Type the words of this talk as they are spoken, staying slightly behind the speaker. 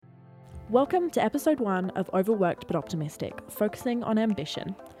Welcome to episode 1 of Overworked but Optimistic, focusing on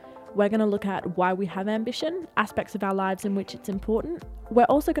ambition. We're going to look at why we have ambition, aspects of our lives in which it's important. We're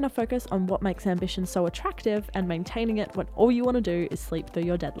also going to focus on what makes ambition so attractive and maintaining it when all you want to do is sleep through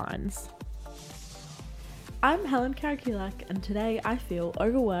your deadlines. I'm Helen Karakulak, and today I feel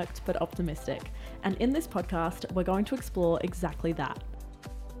overworked but optimistic. And in this podcast, we're going to explore exactly that.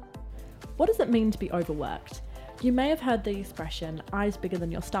 What does it mean to be overworked? You may have heard the expression, eyes bigger than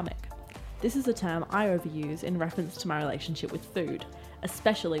your stomach. This is a term I overuse in reference to my relationship with food,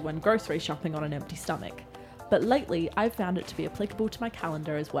 especially when grocery shopping on an empty stomach. But lately, I've found it to be applicable to my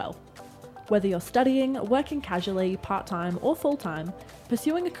calendar as well. Whether you're studying, working casually, part-time or full-time,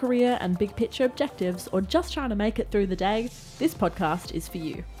 pursuing a career and big picture objectives, or just trying to make it through the day, this podcast is for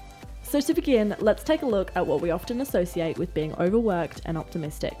you. So to begin, let's take a look at what we often associate with being overworked and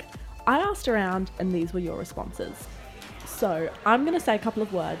optimistic. I asked around and these were your responses. So I'm going to say a couple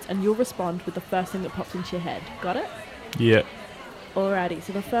of words and you'll respond with the first thing that pops into your head. Got it? Yeah. Alrighty,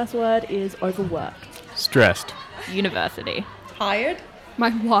 so the first word is overworked. Stressed. University. Tired. My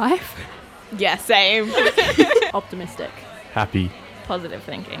wife. Yeah, same. Optimistic. Happy. Positive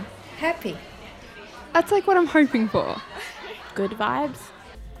thinking. Happy. That's like what I'm hoping for. Good vibes.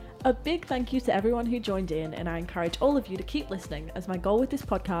 A big thank you to everyone who joined in, and I encourage all of you to keep listening, as my goal with this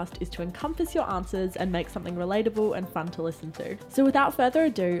podcast is to encompass your answers and make something relatable and fun to listen to. So without further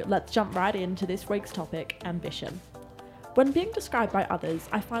ado, let's jump right into this week's topic, ambition. When being described by others,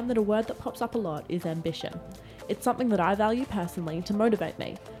 I find that a word that pops up a lot is ambition. It's something that I value personally to motivate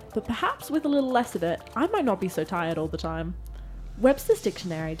me, but perhaps with a little less of it, I might not be so tired all the time. Webster's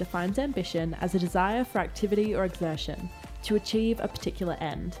Dictionary defines ambition as a desire for activity or exertion to achieve a particular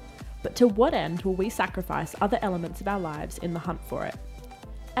end. But to what end will we sacrifice other elements of our lives in the hunt for it?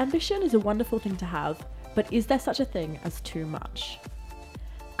 Ambition is a wonderful thing to have, but is there such a thing as too much?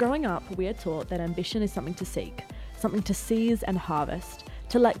 Growing up, we are taught that ambition is something to seek, something to seize and harvest,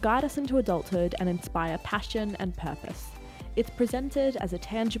 to let guide us into adulthood and inspire passion and purpose. It's presented as a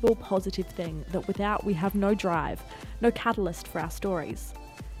tangible, positive thing that without we have no drive, no catalyst for our stories.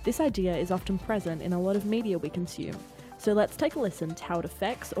 This idea is often present in a lot of media we consume, so let's take a listen to how it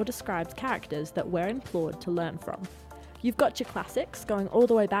affects or describes characters that we're implored to learn from. You've got your classics going all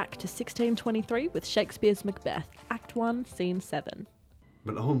the way back to 1623 with Shakespeare's Macbeth, Act 1, Scene 7.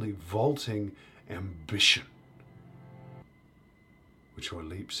 But only vaulting ambition, which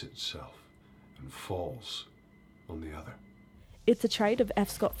o'erleaps itself and falls on the other. It's a trait of F.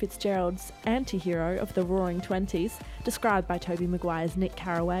 Scott Fitzgerald's anti-hero of the Roaring Twenties, described by Tobey Maguire's Nick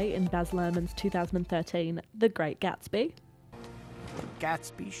Carraway in Baz Luhrmann's 2013 The Great Gatsby.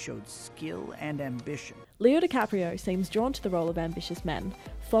 Gatsby showed skill and ambition. Leo DiCaprio seems drawn to the role of ambitious men,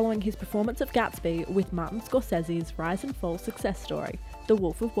 following his performance of Gatsby with Martin Scorsese's rise and fall success story, The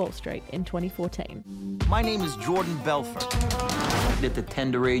Wolf of Wall Street, in 2014. My name is Jordan Belfort. At the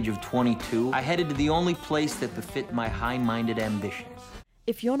tender age of 22, I headed to the only place that befit my high-minded ambitions.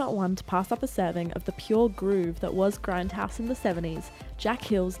 If you're not one to pass up a serving of the pure groove that was Grindhouse in the 70s, Jack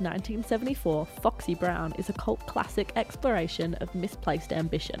Hill's 1974 Foxy Brown is a cult classic exploration of misplaced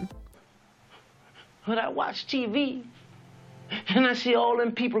ambition. When I watch TV, and I see all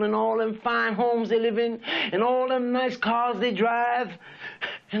them people in all them fine homes they live in, and all them nice cars they drive,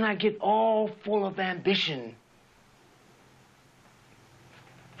 and I get all full of ambition.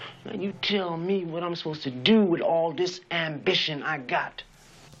 Now you tell me what I'm supposed to do with all this ambition I got.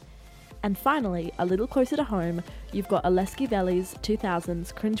 And finally, a little closer to home, you've got Oleski Veli's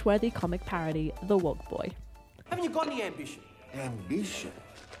 2000s cringeworthy comic parody, The Woke Boy. Haven't you got any ambition? Ambition?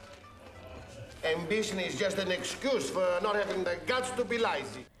 Ambition is just an excuse for not having the guts to be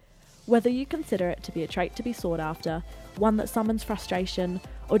lazy. Whether you consider it to be a trait to be sought after, one that summons frustration,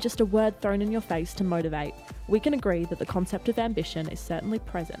 or just a word thrown in your face to motivate, we can agree that the concept of ambition is certainly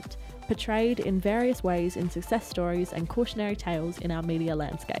present, portrayed in various ways in success stories and cautionary tales in our media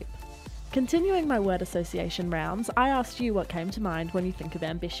landscape. Continuing my word association rounds, I asked you what came to mind when you think of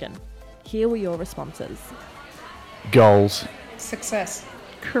ambition. Here were your responses. Goals. Success.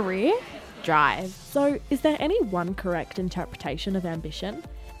 Career. Drive. So, is there any one correct interpretation of ambition?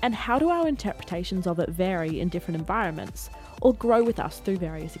 And how do our interpretations of it vary in different environments, or grow with us through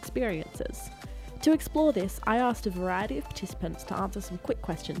various experiences? To explore this, I asked a variety of participants to answer some quick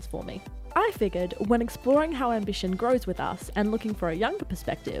questions for me. I figured, when exploring how ambition grows with us and looking for a younger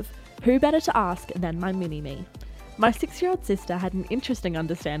perspective, who better to ask than my mini-me? My 6-year-old sister had an interesting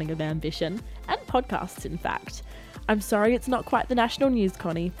understanding of ambition, and podcasts in fact. I'm sorry it's not quite the national news,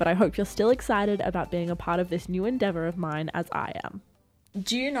 Connie, but I hope you're still excited about being a part of this new endeavour of mine as I am.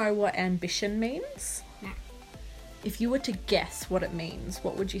 Do you know what ambition means? No. If you were to guess what it means,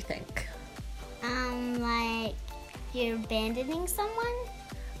 what would you think? Like you're abandoning someone?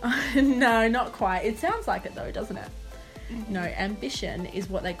 No, not quite. It sounds like it though, doesn't it? Mm-hmm. No, ambition is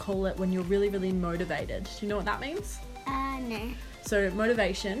what they call it when you're really, really motivated. Do you know what that means? No. So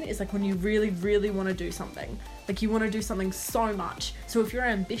motivation is like when you really, really want to do something. Like you want to do something so much. So if you're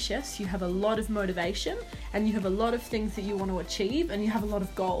ambitious, you have a lot of motivation and you have a lot of things that you want to achieve and you have a lot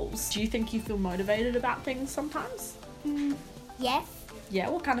of goals. Do you think you feel motivated about things sometimes? Yes. Yeah,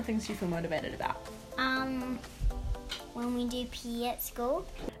 what kind of things do you feel motivated about? When we do PE at school.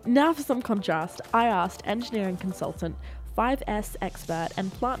 Now for some contrast, I asked engineering consultant, 5S expert and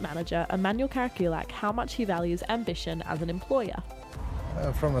plant manager Emmanuel Karakulak how much he values ambition as an employer.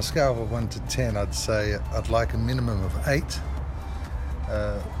 From a scale of 1 to 10, I'd say I'd like a minimum of 8,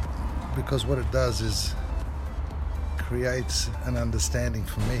 because what it does is creates an understanding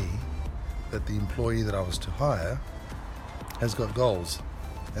for me that the employee that I was to hire has got goals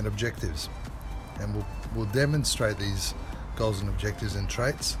and objectives, and will demonstrate these goals and objectives in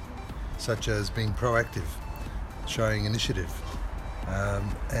traits such as being proactive, showing initiative,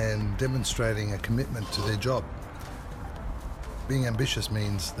 and demonstrating a commitment to their job. Being ambitious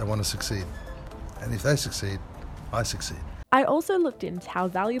means they want to succeed, and if they succeed, I succeed. I also looked into how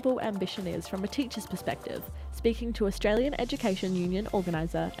valuable ambition is from a teacher's perspective, speaking to Australian Education Union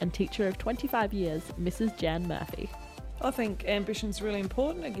organiser and teacher of 25 years, Mrs. Jan Murphy. I think ambition's really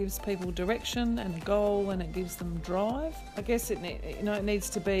important. It gives people direction and a goal, and it gives them drive. I guess it needs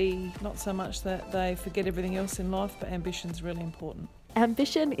to be not so much that they forget everything else in life, but ambition's really important.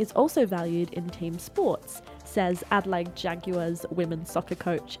 Ambition is also valued in team sports, says Adelaide Jaguars women's soccer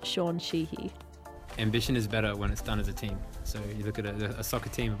coach Sean Sheehy. Ambition is better when it's done as a team. So you look at a soccer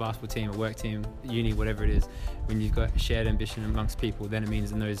team, a basketball team, a work team, uni, whatever it is, when you've got shared ambition amongst people, then it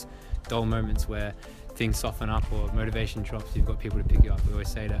means in those dull moments where things soften up or motivation drops, you've got people to pick you up. We always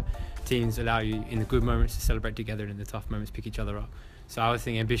say that teams allow you in the good moments to celebrate together and in the tough moments pick each other up. So I would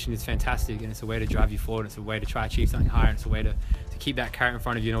think ambition is fantastic, and it's a way to drive you forward, it's a way to try to achieve something higher, and it's a way to keep that carrot in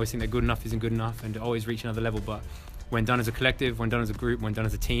front of you and always think that good enough isn't good enough and to always reach another level. But when done as a collective, when done as a group, when done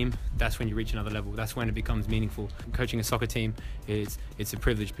as a team, that's when you reach another level. That's when it becomes meaningful. Coaching a soccer team, it's a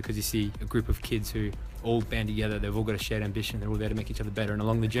privilege because you see a group of kids who all band together, they've all got a shared ambition, they're all there to make each other better, and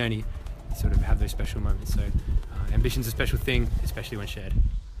along the journey, you sort of have those special moments. So ambition's a special thing, especially when shared.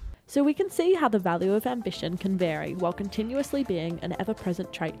 So we can see how the value of ambition can vary while continuously being an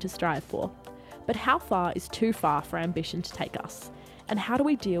ever-present trait to strive for. But how far is too far for ambition to take us? And how do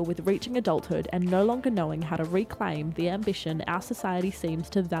we deal with reaching adulthood and no longer knowing how to reclaim the ambition our society seems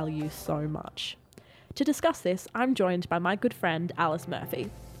to value so much? To discuss this, I'm joined by my good friend Alice Murphy.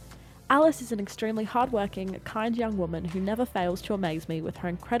 Alice is an extremely hardworking, kind young woman who never fails to amaze me with her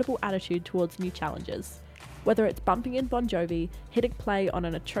incredible attitude towards new challenges. Whether it's bumping in Bon Jovi, hitting play on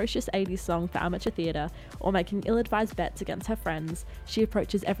an atrocious 80s song for amateur theatre, or making ill-advised bets against her friends, she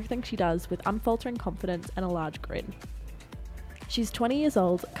approaches everything she does with unfaltering confidence and a large grin. She's 20 years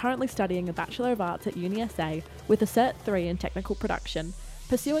old, currently studying a Bachelor of Arts at UniSA with a Cert 3 in Technical Production,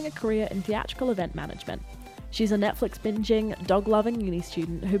 pursuing a career in theatrical event management. She's a Netflix binging, dog-loving uni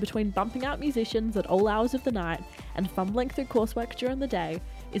student who, between bumping out musicians at all hours of the night and fumbling through coursework during the day,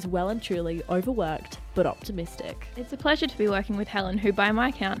 is well and truly overworked but optimistic. It's a pleasure to be working with Helen, who by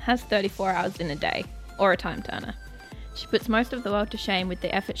my count has 34 hours in a day, or a time turner. She puts most of the world to shame with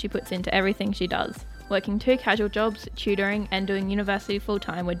the effort she puts into everything she does. Working 2 casual jobs, tutoring and doing university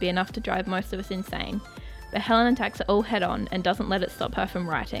full-time would be enough to drive most of us insane. But Helen attacks it all head-on and doesn't let it stop her from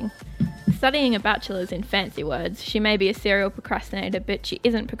writing. Studying a bachelor's in fancy words, she may be a serial procrastinator, but she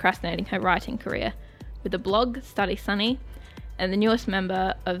isn't procrastinating her writing career. With a blog, Study Sunny, and the newest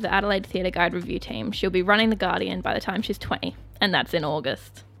member of the Adelaide Theatre Guide review team, she'll be running The Guardian by the time she's 20, and that's in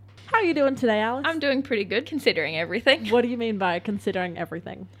August. How are you doing today, Alice? I'm doing pretty good, considering everything. What do you mean by considering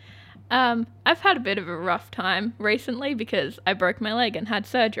everything? I've had a bit of a rough time recently because I broke my leg and had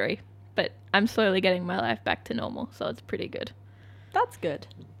surgery, but I'm slowly getting my life back to normal, so it's pretty good. That's good.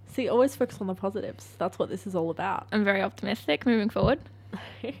 See, always focus on the positives. That's what this is all about. I'm very optimistic moving forward.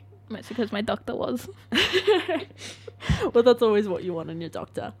 Mostly because my doctor was. Well, that's always what you want in your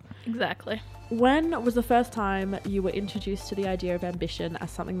doctor. Exactly. When was the first time you were introduced to the idea of ambition as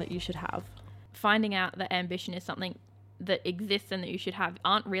something that you should have? Finding out that ambition is something that exists and that you should have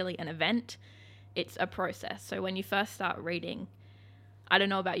aren't really an event. It's a process. So when you first start reading, I don't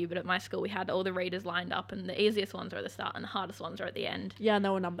know about you, but at my school we had all the readers lined up, and the easiest ones are at the start and the hardest ones are at the end. Yeah, and they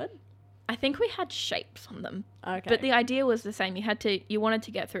were numbered? I think we had shapes on them. Okay. But the idea was the same. You wanted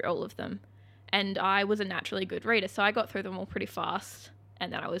to get through all of them. And I was a naturally good reader, so I got through them all pretty fast.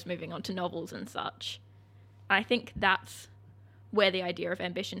 And then I was moving on to novels and such. And I think that's where the idea of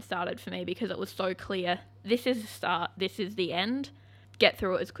ambition started for me, because it was so clear. This is the start. This is the end. Get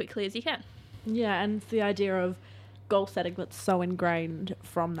through it as quickly as you can. Yeah, and it's the idea of goal setting that's so ingrained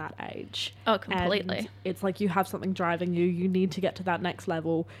from that age. Oh, completely. And it's like you have something driving you. You need to get to that next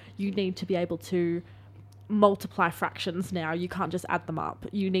level. You need to be able to multiply fractions now. You can't just add them up.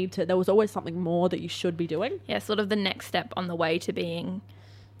 You need to, there was always something more that you should be doing. Yeah, sort of the next step on the way to being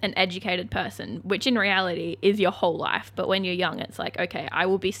an educated person, which in reality is your whole life. But when you're young, it's like, okay, I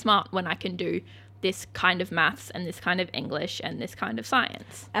will be smart when I can do this kind of maths and this kind of English and this kind of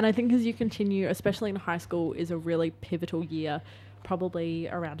science. And I think as you continue, especially in high school, is a really pivotal year, probably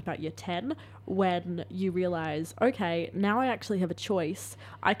around about year 10, when you realize, okay, now I actually have a choice.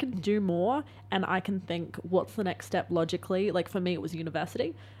 I can do more and I can think, what's the next step logically? Like for me, it was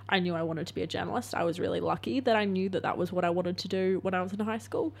university. I knew I wanted to be a journalist. I was really lucky that I knew that that was what I wanted to do when I was in high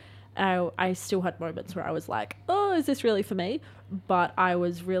school. I still had moments where I was like, oh, is this really for me? But I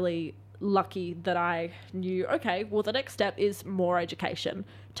was really lucky that I knew, okay, well, the next step is more education,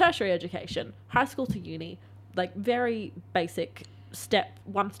 tertiary education, high school to uni, like very basic step,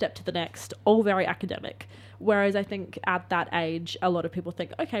 one step to the next, all very academic. Whereas I think at that age, a lot of people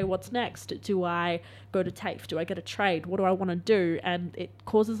think, okay, what's next? Do I go to TAFE? Do I get a trade? What do I want to do? And it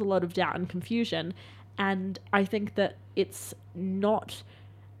causes a lot of doubt and confusion. And I think that it's not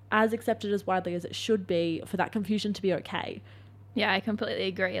as accepted as widely as it should be for that confusion to be okay. Yeah, I completely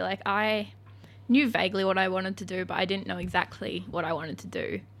agree. Like, I knew vaguely what I wanted to do, but I didn't know exactly what I wanted to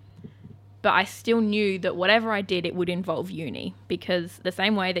do. But I still knew that whatever I did, it would involve uni, because the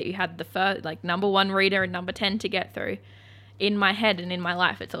same way that you had the first, like, number 1 reader and number 10 to get through, in my head and in my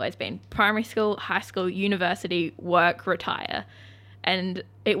life, it's always been primary school, high school, university, work, retire. And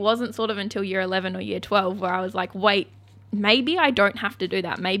it wasn't sort of until year 11 or year 12 where I was like, wait, maybe I don't have to do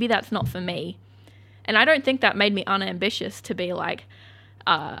that. Maybe that's not for me. And I don't think that made me unambitious to be like,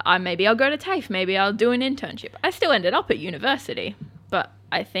 maybe I'll go to TAFE, maybe I'll do an internship. I still ended up at university, but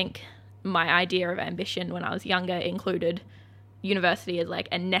I think my idea of ambition when I was younger included university as like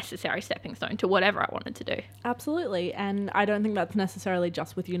a necessary stepping stone to whatever I wanted to do. Absolutely. And I don't think that's necessarily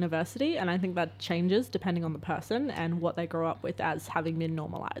just with university. And I think that changes depending on the person and what they grow up with as having been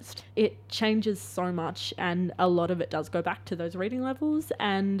normalized. It changes so much, and a lot of it does go back to those reading levels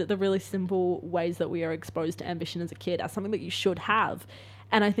and the really simple ways that we are exposed to ambition as a kid as something that you should have.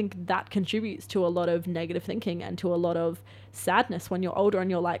 And I think that contributes to a lot of negative thinking and to a lot of sadness when you're older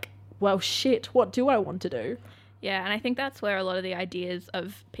and you're like, well, shit, what do I want to do? Yeah, and I think that's where a lot of the ideas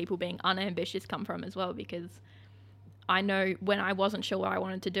of people being unambitious come from as well, because I know when I wasn't sure what I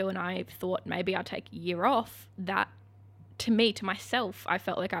wanted to do and I thought maybe I'll take a year off, that to me, to myself, I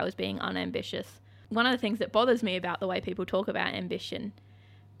felt like I was being unambitious. One of the things that bothers me about the way people talk about ambition,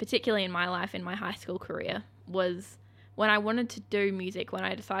 particularly in my life, in my high school career, was when I wanted to do music, when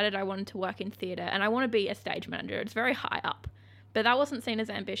I decided I wanted to work in theatre and I want to be a stage manager. It's very high up, but that wasn't seen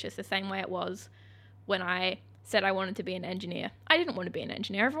as ambitious the same way it was when I said I wanted to be an engineer. I didn't want to be an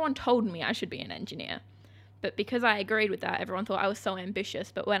engineer. Everyone told me I should be an engineer. But because I agreed with that, everyone thought I was so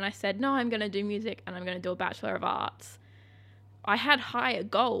ambitious. But when I said, no, I'm going to do music and I'm going to do a Bachelor of Arts, I had higher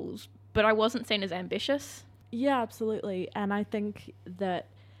goals, but I wasn't seen as ambitious. Yeah, absolutely. And I think that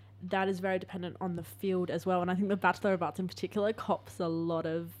that is very dependent on the field as well. And I think the Bachelor of Arts in particular cops a lot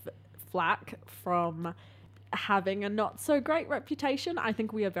of flack from having a not so great reputation. I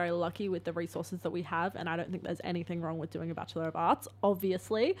think we are very lucky with the resources that we have, and I don't think there's anything wrong with doing a Bachelor of Arts.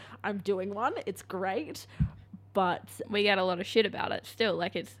 Obviously, I'm doing one. It's great, but we get a lot of shit about it still.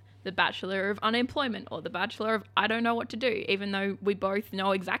 Like, it's the Bachelor of Unemployment or the Bachelor of I don't know what to do, even though we both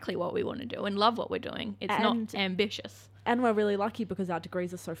know exactly what we want to do and love what we're doing. It's not ambitious. And we're really lucky because our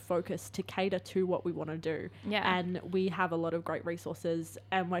degrees are so focused to cater to what we want to do. Yeah. And we have a lot of great resources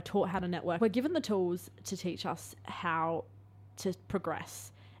and we're taught how to network. We're given the tools to teach us how to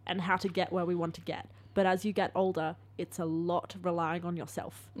progress and how to get where we want to get. But as you get older, it's a lot relying on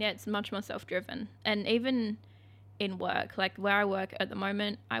yourself. Yeah, it's much more self-driven. And even in work, like where I work at the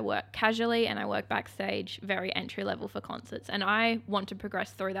moment, I work casually and I work backstage, very entry level for concerts. And I want to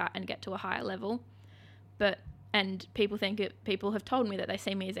progress through that and get to a higher level. And people have told me that they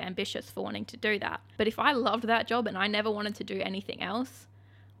see me as ambitious for wanting to do that. But if I loved that job and I never wanted to do anything else,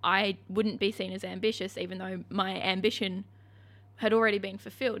 I wouldn't be seen as ambitious, even though my ambition had already been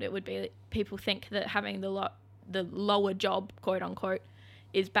fulfilled. It would be, people think that having the lower job, quote unquote,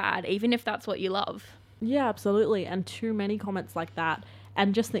 is bad, even if that's what you love. Yeah, absolutely. And too many comments like that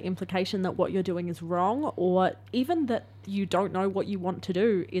And just the implication that what you're doing is wrong, or even that you don't know what you want to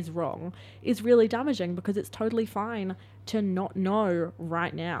do is wrong, is really damaging, because it's totally fine to not know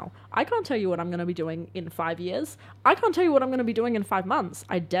right now. I can't tell you what I'm going to be doing in 5 years. I can't tell you what I'm going to be doing in 5 months.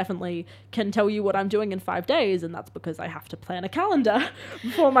 I definitely can tell you what I'm doing in 5 days, and that's because I have to plan a calendar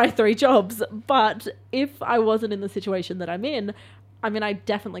for my 3 jobs. But if I wasn't in the situation that I'm in, I mean, I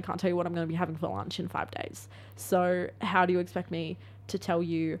definitely can't tell you what I'm going to be having for lunch in 5 days. So how do you expect me to tell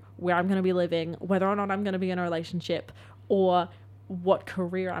you where I'm going to be living, whether or not I'm going to be in a relationship, or what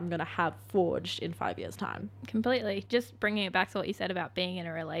career I'm going to have forged in 5 years' time? Completely. Just bringing it back to what you said about being in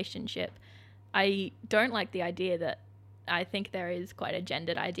a relationship, I don't like the idea that, I think there is quite a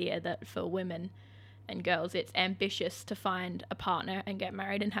gendered idea that for women and girls it's ambitious to find a partner and get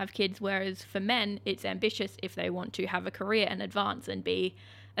married and have kids, whereas for men it's ambitious if they want to have a career and advance and be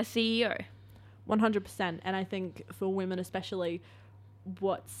a CEO. 100%. And I think for women especially,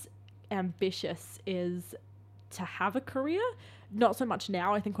 what's ambitious is to have a career. Not so much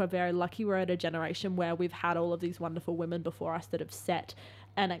now. I think we're very lucky. We're at a generation where we've had all of these wonderful women before us that have set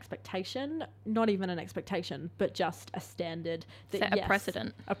an expectation, not even an expectation, but just a standard. That, set a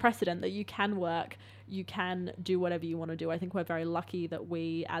precedent. A precedent that you can work, you can do whatever you want to do. I think we're very lucky that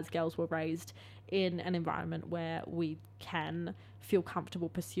we as girls were raised in an environment where we can feel comfortable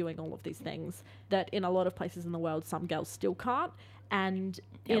pursuing all of these things that in a lot of places in the world some girls still can't. And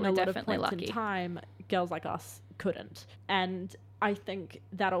in a lot of points in time, girls like us couldn't. And I think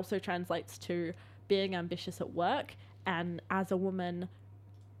that also translates to being ambitious at work, and as a woman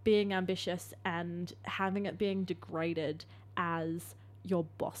being ambitious and having it being degraded as you're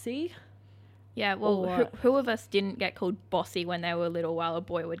bossy. Yeah, well, who of us didn't get called bossy when they were little, while a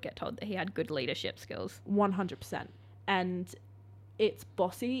boy would get told that he had good leadership skills? 100%. And it's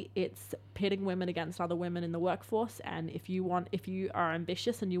bossy, it's pitting women against other women in the workforce, and if you are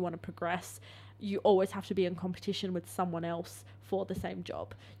ambitious and you want to progress, you always have to be in competition with someone else for the same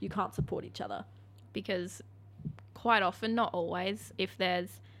job. You can't support each other. Because quite often, not always, if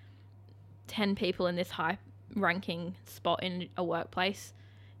there's 10 people in this high ranking spot in a workplace,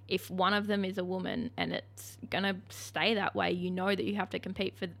 if one of them is a woman and it's going to stay that way, you know that you have to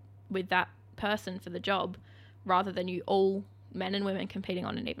compete with that person for the job, rather than you all men and women competing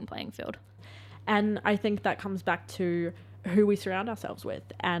on an even playing field. And I think that comes back to who we surround ourselves with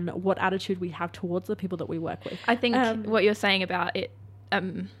and what attitude we have towards the people that we work with. I think what you're saying about it,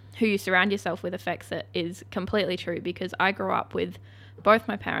 who you surround yourself with affects it, is completely true, because I grew up with both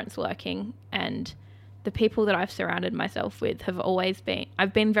my parents working, and the people that I've surrounded myself with have always been,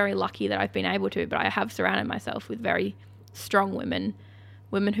 I've been very lucky that I've been able to, but I have surrounded myself with very strong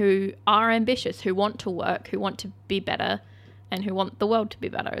women who are ambitious, who want to work, who want to be better, and who want the world to be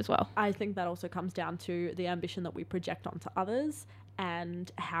better as well. I think that also comes down to the ambition that we project onto others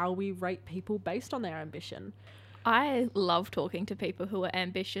and how we rate people based on their ambition. I love talking to people who are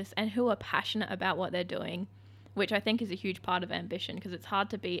ambitious and who are passionate about what they're doing, which I think is a huge part of ambition, because it's hard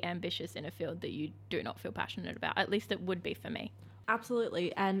to be ambitious in a field that you do not feel passionate about. At least it would be for me.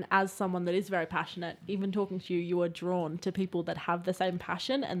 Absolutely. And as someone that is very passionate, even talking to you, you are drawn to people that have the same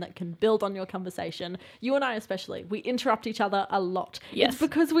passion and that can build on your conversation. You and I especially, we interrupt each other a lot. Yes. It's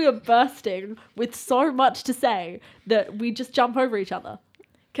because we are bursting with so much to say that we just jump over each other.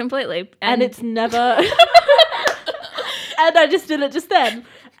 Completely. And it's never... and I just did it just then.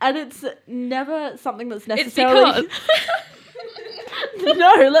 And it's never something that's necessarily... It's because...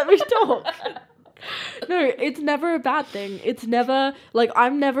 No, let me talk. No, it's never a bad thing. It's never, like,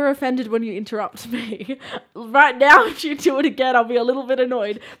 I'm never offended when you interrupt me. Right now, if you do it again, I'll be a little bit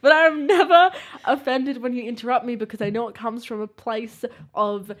annoyed. But I'm never offended when you interrupt me, because I know it comes from a place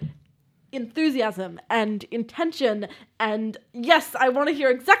of enthusiasm and intention. And yes, I want to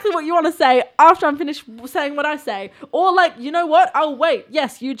hear exactly what you want to say after I'm finished saying what I say. Or like, you know what? I'll wait.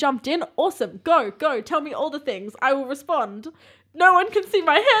 Yes, you jumped in. Awesome. Go. Tell me all the things. I will respond. No one can see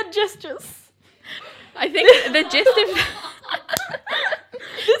my hand gestures. I think the gist of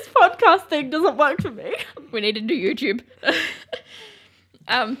this podcast thing doesn't work for me. We need to do YouTube.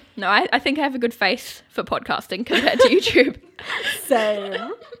 No, I think I have a good face for podcasting compared to YouTube.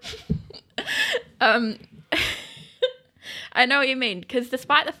 Same. I know what you mean, because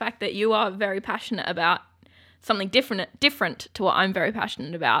despite the fact that you are very passionate about something different to what I'm very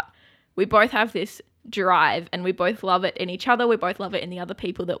passionate about, we both have this drive, and we both love it in each other. We both love it in the other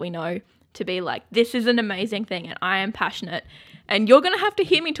people that we know, to be like, this is an amazing thing and I am passionate, and you're going to have to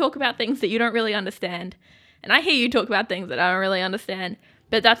hear me talk about things that you don't really understand, and I hear you talk about things that I don't really understand,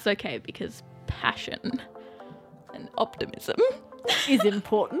 but that's okay, because passion and optimism is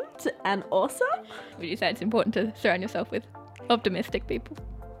important and awesome. Would you say it's important to surround yourself with Optimistic people.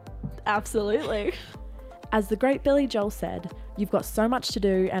 Absolutely. As the great Billy Joel said, you've got so much to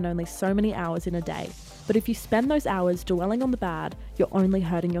do and only so many hours in a day. But if you spend those hours dwelling on the bad, you're only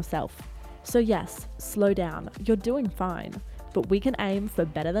hurting yourself. So yes, slow down. You're doing fine. But we can aim for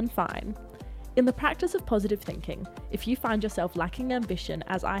better than fine. In the practice of positive thinking, if you find yourself lacking ambition,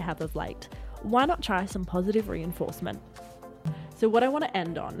 as I have of late, why not try some positive reinforcement? So what I want to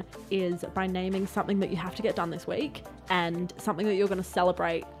end on is by naming something that you have to get done this week and something that you're going to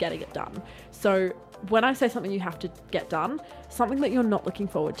celebrate getting it done. So when I say something you have to get done, something that you're not looking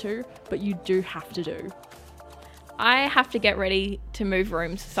forward to, but you do have to do. I have to get ready to move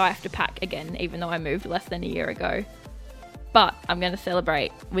rooms, so I have to pack again, even though I moved less than a year ago. But I'm going to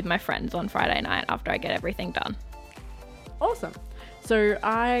celebrate with my friends on Friday night after I get everything done. Awesome. So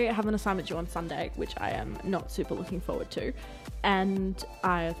I have an assignment due on Sunday, which I am not super looking forward to. And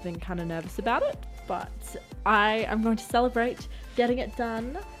I've been kind of nervous about it, but I am going to celebrate getting it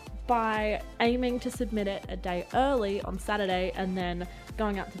done by aiming to submit it a day early on Saturday and then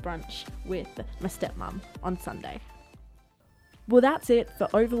going out to brunch with my stepmom on Sunday. Well, that's it for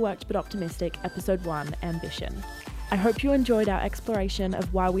Overworked but Optimistic Episode 1, Ambition. I hope you enjoyed our exploration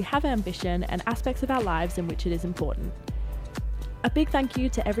of why we have ambition and aspects of our lives in which it is important. A big thank you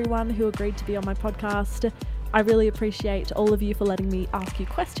to everyone who agreed to be on my podcast. I really appreciate all of you for letting me ask you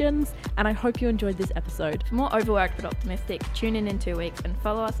questions, and I hope you enjoyed this episode. For more Overworked but Optimistic, tune in 2 weeks and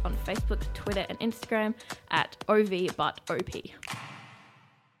follow us on Facebook, Twitter and Instagram at OVButOP.